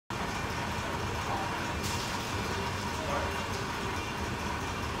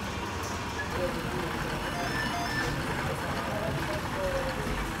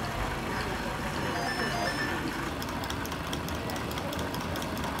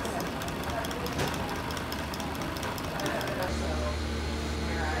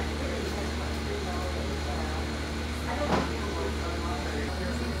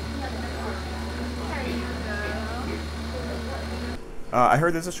I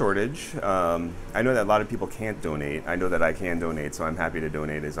heard there's a shortage. I know that a lot of people can't donate. I know that I can donate, so I'm happy to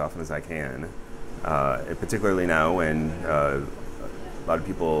donate as often as I can. Particularly now when a lot of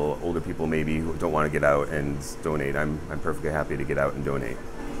people, older people maybe, who don't want to get out and donate. I'm perfectly happy to get out and donate.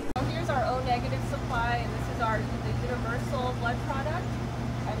 So here's our O negative supply, and this is the universal blood product,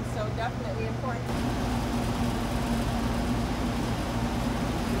 and so definitely important.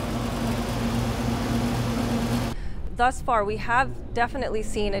 Thus far, we have definitely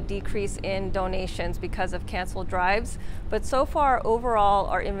seen a decrease in donations because of canceled drives, but so far, overall,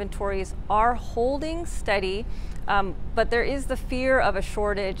 our inventories are holding steady, but there is the fear of a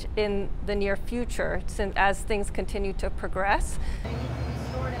shortage in the near future as things continue to progress. They need to be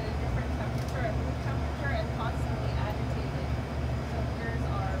stored at a different temperature, at room temperature, and constantly agitated. So here's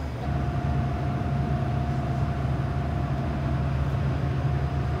our...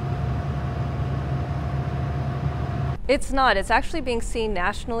 It's not. It's actually being seen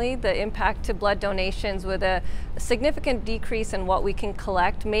nationally, the impact to blood donations, with a significant decrease in what we can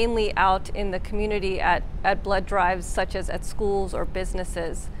collect, mainly out in the community at blood drives, such as at schools or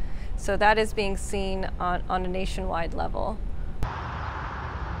businesses. So that is being seen on a nationwide level.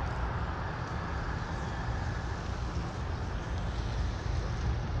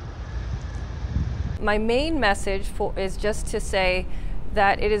 My main message is just to say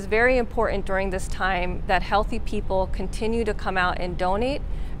that it is very important during this time that healthy people continue to come out and donate,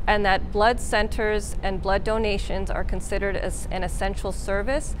 and that blood centers and blood donations are considered as an essential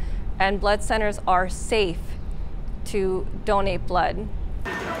service, and blood centers are safe to donate blood.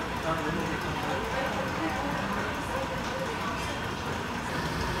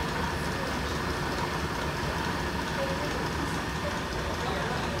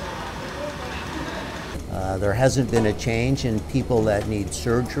 There hasn't been a change in people that need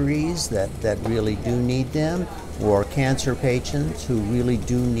surgeries, that really do need them, or cancer patients who really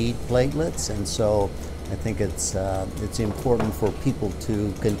do need platelets. And so I think it's important for people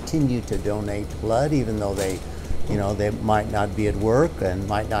to continue to donate blood, even though they might not be at work and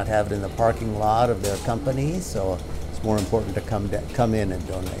might not have it in the parking lot of their company. So it's more important to come in and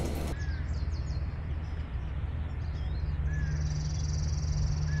donate.